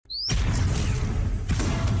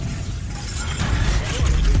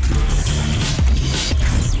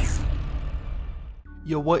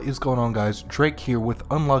Yo, what is going on, guys? Drake here with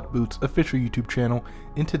UnlockBoot's official YouTube channel.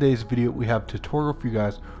 In today's video, we have a tutorial for you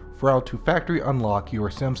guys for how to factory unlock your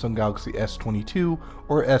Samsung Galaxy S22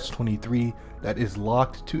 or S23 that is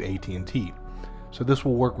locked to AT&T. So this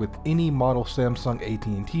will work with any model Samsung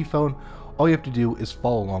AT&T phone. All you have to do is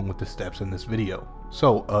follow along with the steps in this video.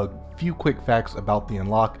 So a few quick facts about the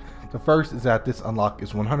unlock. The first is that this unlock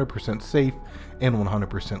is 100% safe and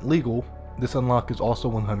 100% legal. This unlock is also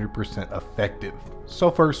 100% effective. So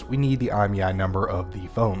first, we need the IMEI number of the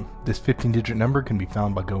phone. This 15-digit number can be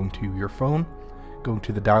found by going to your phone, going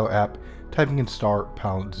to the dialer app, typing in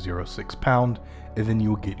 *#06#, and then you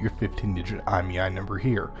will get your 15-digit IMEI number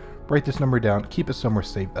here. Write this number down, keep it somewhere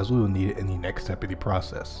safe, as we will need it in the next step of the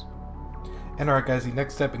process. And alright guys, the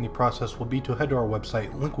next step in the process will be to head to our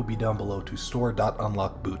website. Link will be down below to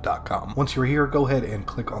store.unlockboot.com. Once you're here, go ahead and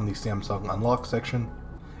click on the Samsung Unlock section,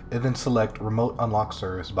 and then select Remote Unlock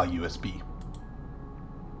Service by USB.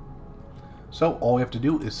 So all we have to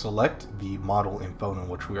do is select the model and phone in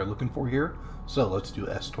which we are looking for here. So let's do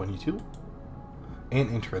S22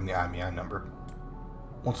 and enter in the IMEI number.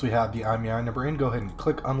 Once we have the IMEI number in, go ahead and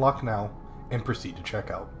click Unlock Now and proceed to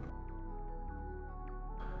checkout.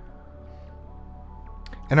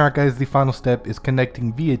 And alright guys, the final step is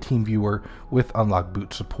connecting via TeamViewer with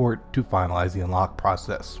UnlockBoot support to finalize the unlock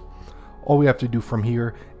process. All we have to do from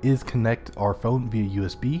here is connect our phone via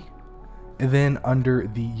USB, and then under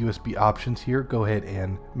the USB options here, go ahead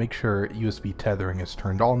and make sure USB tethering is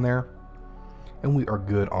turned on there, and we are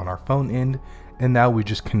good on our phone end. And now we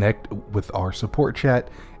just connect with our support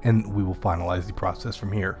chat and we will finalize the process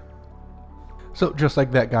from here. So just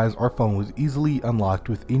like that guys, our phone was easily unlocked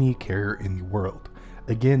with any carrier in the world.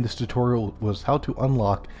 Again, this tutorial was how to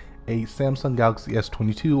unlock a Samsung Galaxy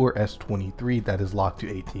S22 or S23 that is locked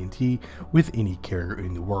to AT&T with any carrier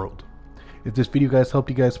in the world. If this video guys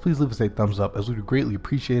helped you guys, please leave us a thumbs up, as we would greatly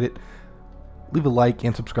appreciate it. Leave a like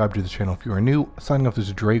and subscribe to the channel if you are new. Signing off, this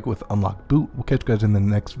is Drake with UnlockBoot. We'll catch you guys in the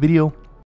next video.